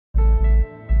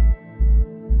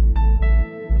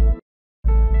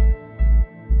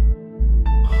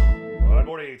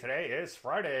Today is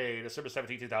Friday, December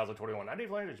 17, 2021. I'm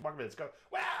Dave Landry. Market minutes go.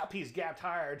 Well, piece gapped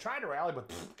higher, tried to rally,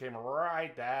 but came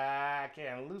right back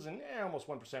and losing almost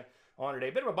 1% on today.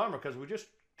 Bit of a bummer because we're just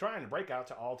trying to break out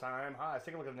to all-time highs.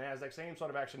 Take a look at the NASDAQ. Same sort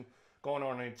of action going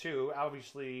on in too.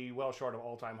 Obviously, well short of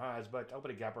all-time highs, but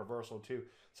opening gap reversal too.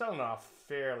 Selling off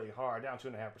fairly hard, down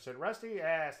 2.5%. Rusty,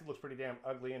 still looks pretty damn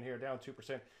ugly in here, down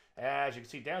 2%. As you can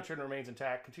see, downtrend remains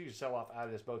intact. Continues to sell off out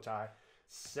of this bow tie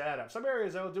setup. Some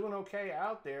areas, though, doing okay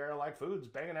out there, like foods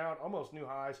banging out almost new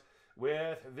highs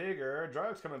with vigor.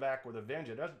 Drugs coming back with a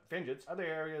vengeance. Other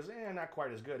areas, not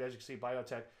quite as good. As you can see,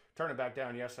 biotech turning back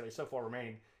down yesterday. So far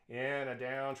remaining in a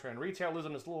downtrend. Retail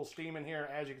losing this little steam in here.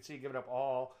 As you can see, giving up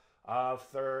all of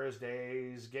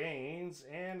Thursday's gains.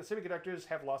 And the semiconductors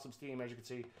have lost some steam, as you can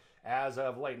see, as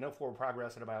of late. No forward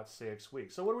progress in about 6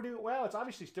 weeks. So what do we do? Well, it's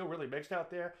obviously still really mixed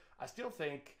out there. I still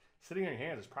think sitting on your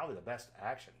hands is probably the best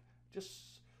action.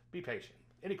 Just be patient.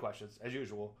 Any questions, as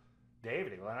usual, Dave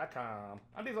at eagleline.com.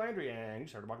 I'm Dave Landry, and you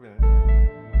started marketing.